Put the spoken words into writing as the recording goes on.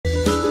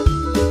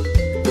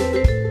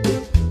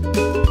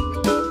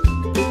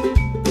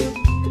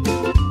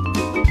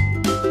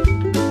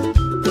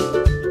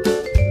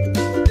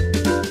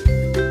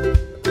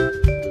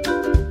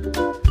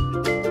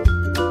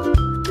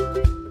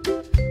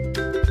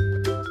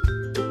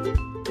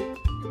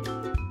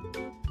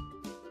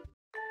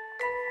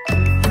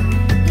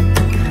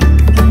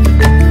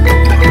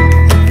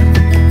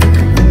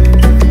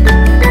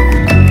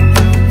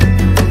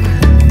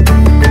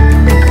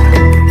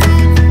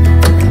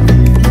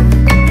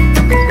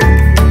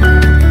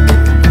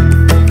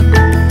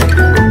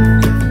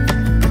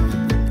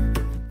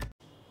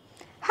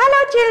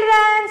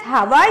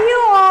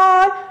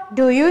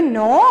do you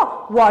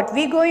know what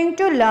we going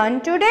to learn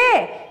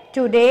today?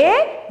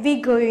 Today we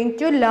going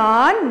to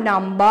learn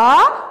number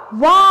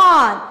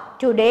 1.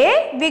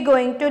 Today we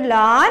going to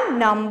learn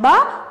number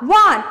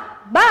 1.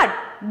 But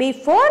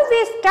before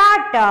we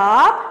start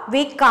up,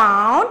 we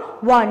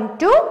count 1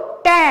 to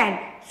 10.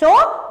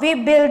 So we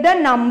build a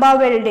number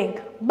building.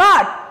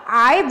 But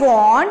I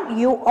want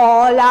you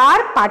all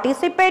are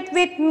participate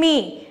with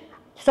me.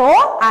 So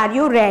are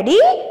you ready?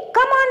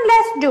 Come on,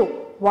 let's do.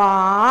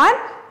 1,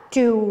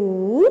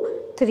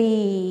 2,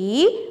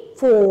 3,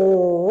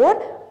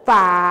 4,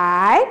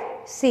 5,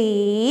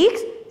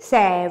 6,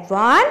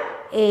 7,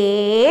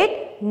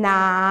 8,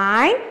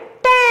 9, 10.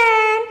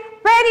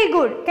 Very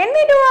good. Can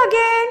we do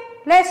again?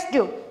 Let's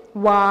do.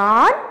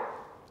 1,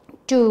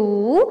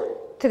 2,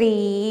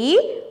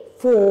 3,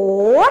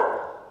 4,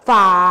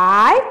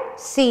 5,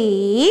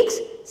 6,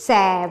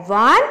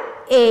 7,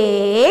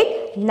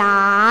 8,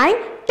 9,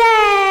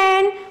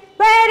 10.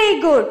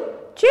 Very good.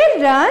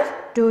 Children,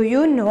 do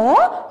you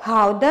know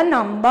how the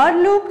number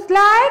looks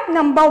like?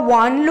 Number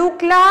 1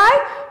 look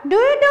like? Do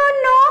you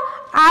don't know?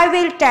 I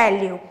will tell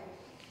you.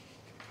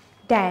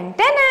 Tan,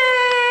 tan,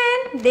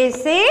 tan.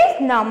 This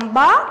is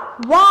number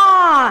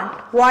 1.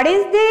 What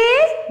is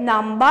this?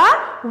 Number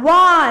 1.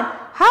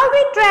 How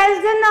we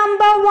trace the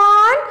number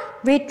 1?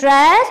 We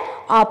trace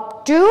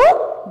up to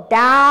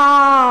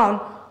down.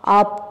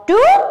 Up to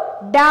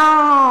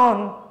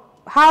down.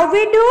 How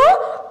we do?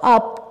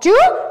 Up to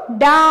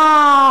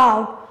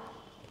down.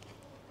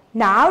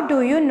 Now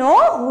do you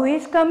know who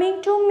is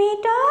coming to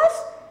meet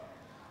us?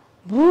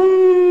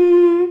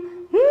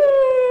 Boom,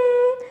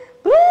 boom,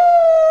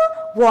 boom.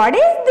 What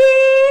is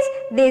this?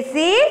 This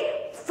is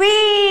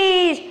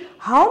fish.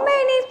 How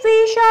many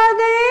fish are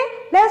there?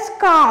 Let's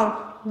count.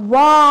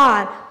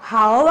 1.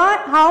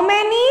 How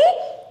many?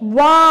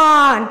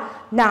 1.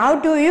 Now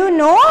do you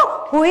know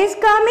who is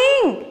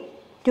coming?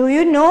 Do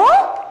you know?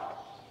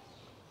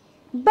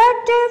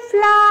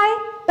 Butterfly,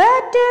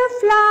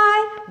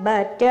 butterfly,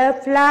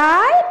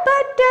 butterfly,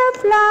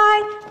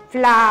 butterfly,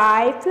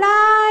 fly,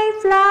 fly,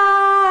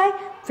 fly,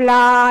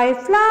 fly,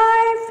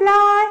 fly,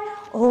 fly.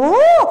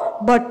 Oh,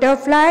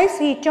 butterfly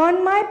sit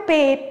on my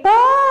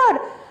paper.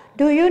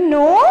 Do you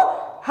know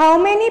how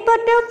many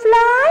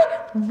butterfly?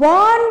 1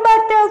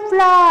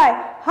 butterfly.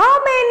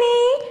 How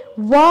many?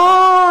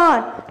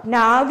 1.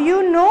 Now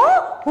you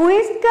know who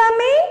is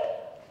coming?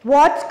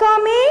 What's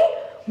coming?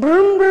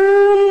 Broom,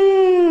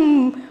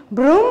 broom,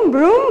 broom,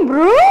 broom,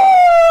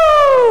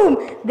 broom.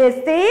 This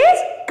is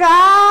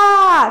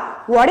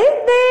car. What is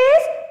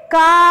this?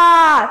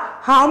 Car.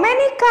 How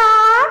many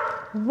car?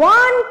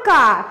 1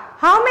 car.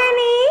 How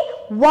many?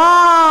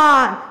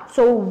 1.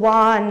 So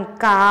 1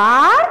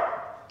 car,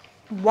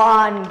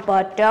 1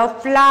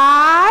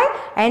 butterfly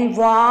and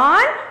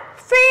 1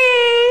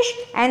 fish.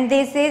 And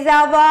this is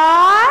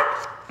our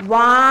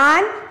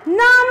 1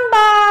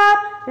 number.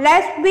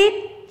 Let's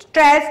be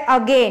stress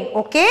again,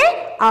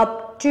 okay?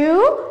 Up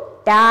to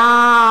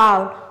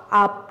down,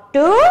 up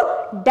to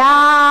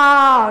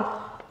down.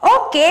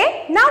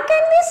 Okay, now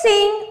can we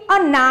sing a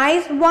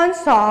nice one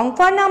song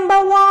for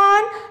number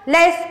 1?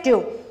 Let's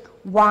do.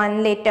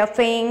 1 little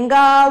finger,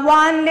 tap,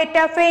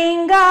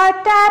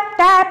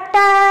 tap,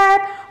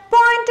 tap.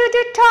 Point to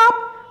the top,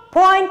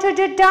 point to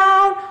the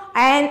down,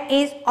 and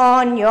is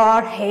on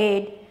your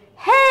head,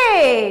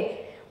 head.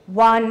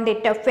 1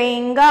 little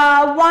finger,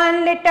 tap,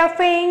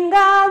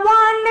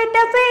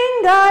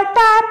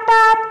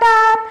 tap,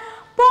 tap.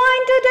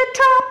 Point to the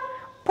top,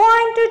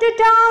 point to the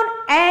down,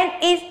 and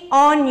is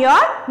on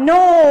your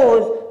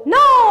nose,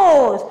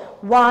 nose.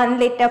 1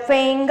 little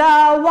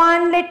finger,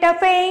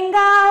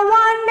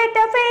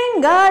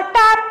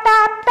 tap,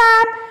 tap,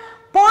 tap.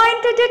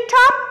 Point to the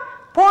top,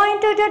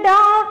 point to the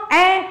down,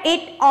 and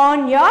it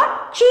on your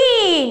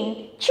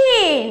chin,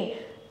 chin.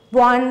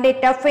 1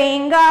 little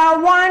finger,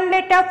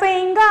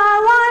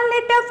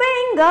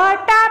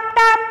 tap,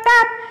 tap,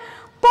 tap.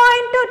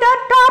 Point to the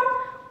top,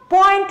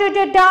 point to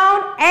the down,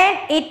 and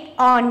it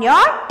on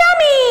your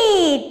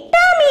tummy,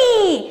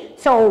 tummy.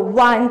 So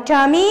 1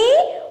 tummy,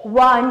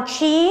 1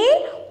 chin,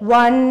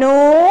 1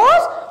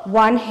 nose,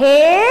 1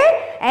 head,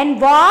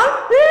 and 1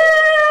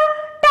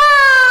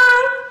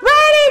 tongue.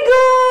 Very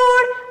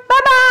good.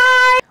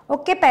 Bye-bye.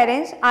 Okay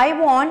parents, I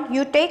want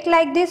you take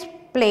like this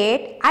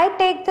plate. I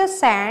take the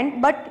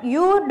sand, but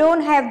you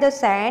don't have the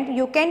sand.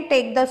 You can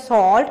take the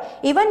salt.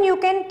 Even you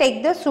can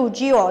take the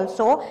suji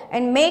also,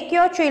 and make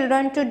your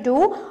children to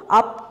do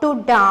up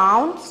to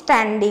down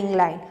standing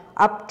line.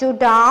 Up to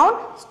down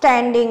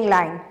standing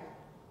line.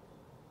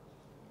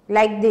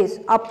 Like this,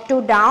 up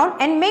to down,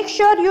 and make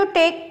sure you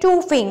take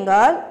 2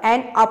 fingers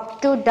and up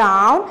to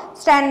down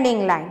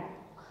standing line.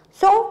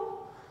 So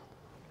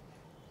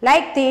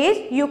like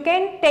this, you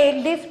can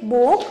take this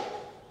book,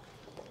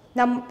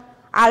 the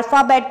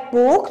alphabet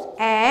books,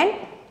 and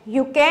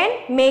you can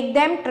make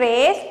them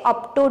trace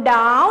up to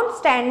down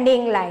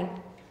standing line.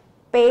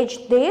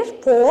 Page this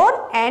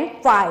 4 and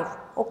 5.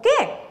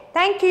 Okay.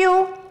 Thank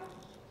you.